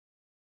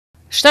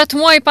7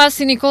 muaj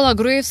pasi Nikola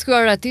Gruevski u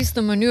arratis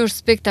në mënyrë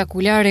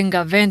spektakulare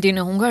nga vendi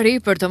në Hungari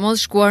për të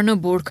mos shkuar në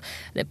burg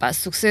dhe pas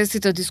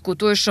suksesit të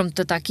diskutueshëm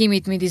të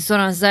takimit midis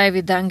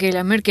Zaevit dhe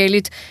Angela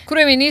Merkelit,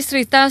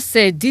 kryeministri tha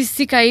se di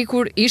si ka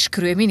ikur ish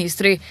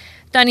kryeministri.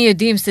 Tani e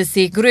dim se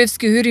si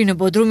Gruevski hyri në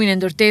bodrumin e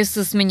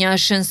ndërtesës me një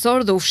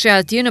ashensor dhe u fshe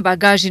atje në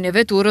bagazhin e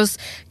veturës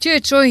që e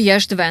çoi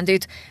jashtë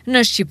vendit.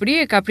 Në Shqipëri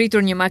e ka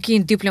pritur një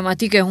makinë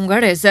diplomatike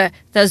hungareze,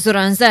 tha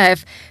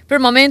Zaev. Për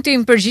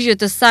momentin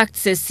përgjigjet të saktë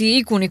se si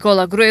iku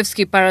Nikola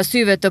Gruevski para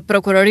syve të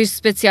prokurorisë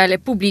speciale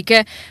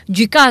publike,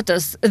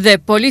 gjykatës dhe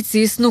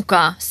policisë nuk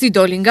ka, si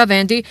doli nga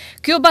vendi,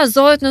 kjo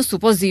bazohet në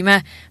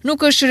supozime.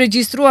 Nuk është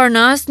regjistruar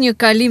në asnjë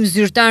kalim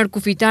zyrtar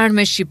kufitar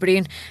me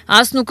Shqipërinë,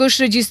 as nuk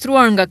është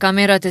regjistruar nga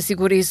kamerat e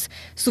sigurisë.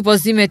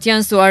 Supozimet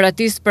janë se u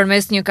arratis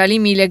përmes një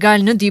kalimi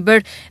ilegal në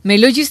Diber me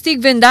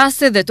logjistik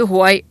vendase dhe të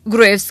huaj.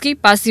 Gruevski,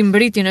 pasi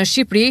mbriti në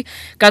Shqipëri,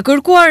 ka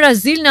kërkuar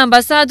azil në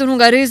ambasadën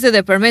hungareze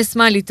dhe përmes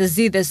malit të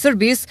zi dhe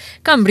Serbisë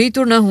ka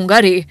mbritur në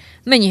Hungari.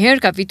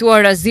 Menjëherë ka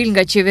fituar azil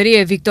nga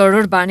qeveria e Viktor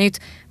Orbanit.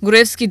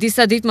 Gruevski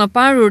disa ditë më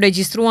parë u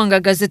regjistrua nga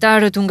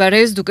gazetarët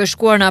hungarez duke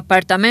shkuar në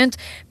apartament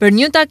për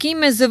një takim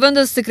me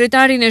zëvendës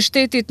sekretarin e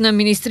shtetit në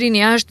Ministrinë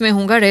e Jashtme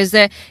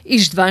hungareze,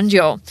 István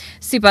Gjo.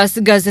 Sipas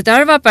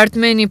gazetarëve,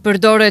 apartamenti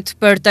përdoret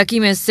për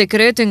takime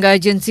sekrete nga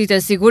agjencitë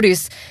e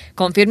sigurisë.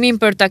 Konfirmim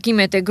për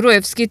takimet e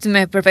Gruevskit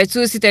me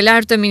përfaqësuesit e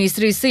lartë të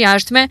Ministrisë së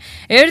Jashtme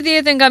erdhi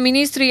edhe nga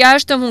ministri i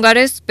jashtëm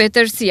hungarez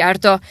Peter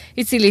Sijarto,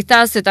 i cili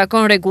tha se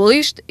takon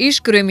rregullisht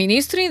ish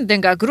kryeministrin dhe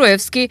nga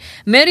Gruevski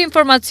merr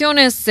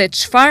informacione se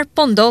çfarë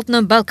po ndodh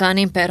në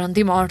Ballkanin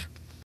Perëndimor.